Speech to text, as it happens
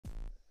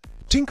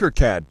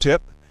TinkerCAD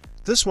tip.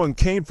 This one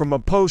came from a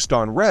post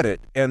on Reddit,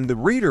 and the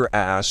reader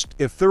asked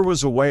if there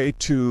was a way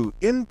to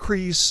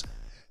increase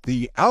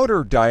the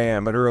outer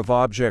diameter of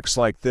objects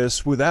like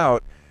this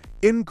without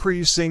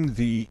increasing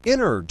the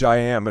inner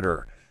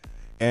diameter.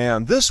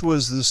 And this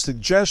was the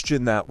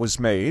suggestion that was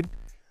made.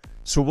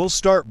 So we'll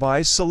start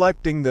by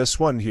selecting this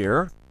one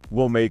here.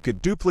 We'll make a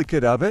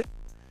duplicate of it.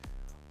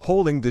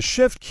 Holding the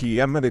Shift key,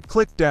 I'm going to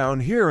click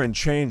down here and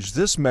change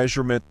this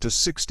measurement to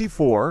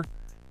 64.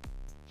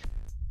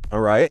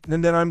 Alright,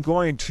 and then I'm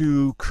going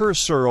to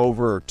cursor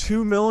over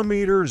 2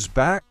 millimeters,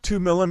 back 2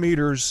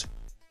 millimeters,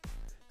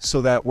 so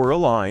that we're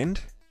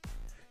aligned.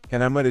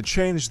 And I'm going to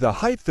change the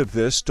height of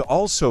this to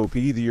also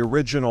be the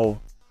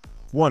original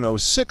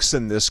 106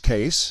 in this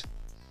case.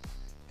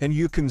 And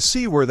you can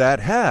see where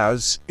that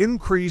has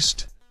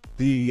increased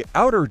the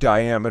outer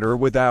diameter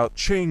without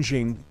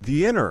changing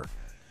the inner.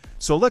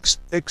 So let's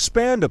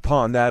expand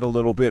upon that a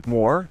little bit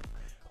more.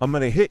 I'm going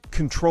to hit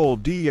Control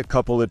D a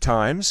couple of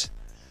times,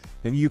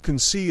 and you can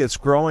see it's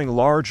growing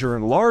larger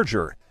and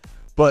larger.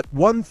 But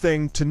one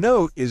thing to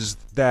note is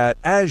that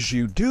as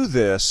you do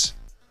this,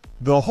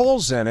 the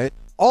holes in it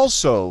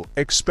also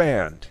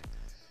expand.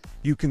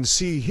 You can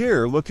see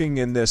here, looking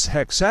in this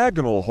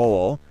hexagonal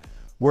hole,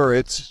 where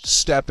it's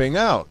stepping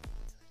out.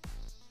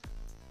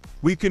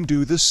 We can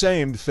do the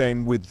same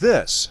thing with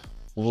this.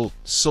 We'll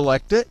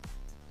select it,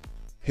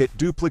 hit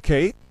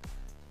duplicate,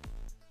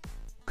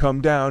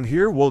 come down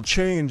here, we'll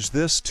change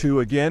this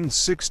to, again,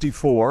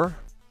 64.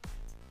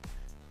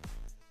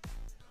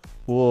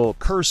 We'll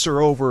cursor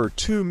over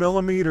 2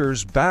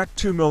 millimeters, back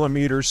 2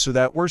 millimeters so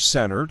that we're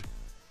centered.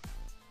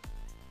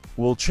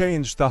 We'll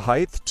change the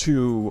height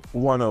to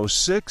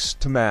 106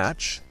 to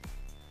match.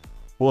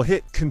 We'll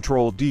hit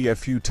Control D a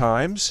few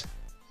times,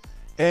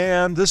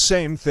 and the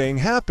same thing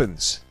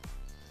happens.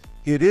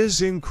 It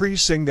is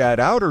increasing that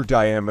outer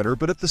diameter,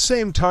 but at the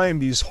same time,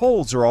 these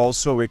holes are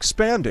also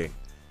expanding.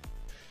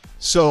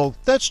 So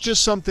that's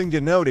just something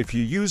to note if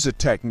you use a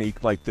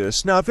technique like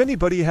this. Now, if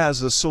anybody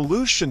has a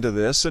solution to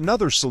this,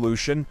 another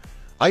solution,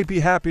 I'd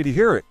be happy to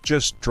hear it.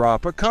 Just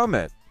drop a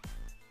comment.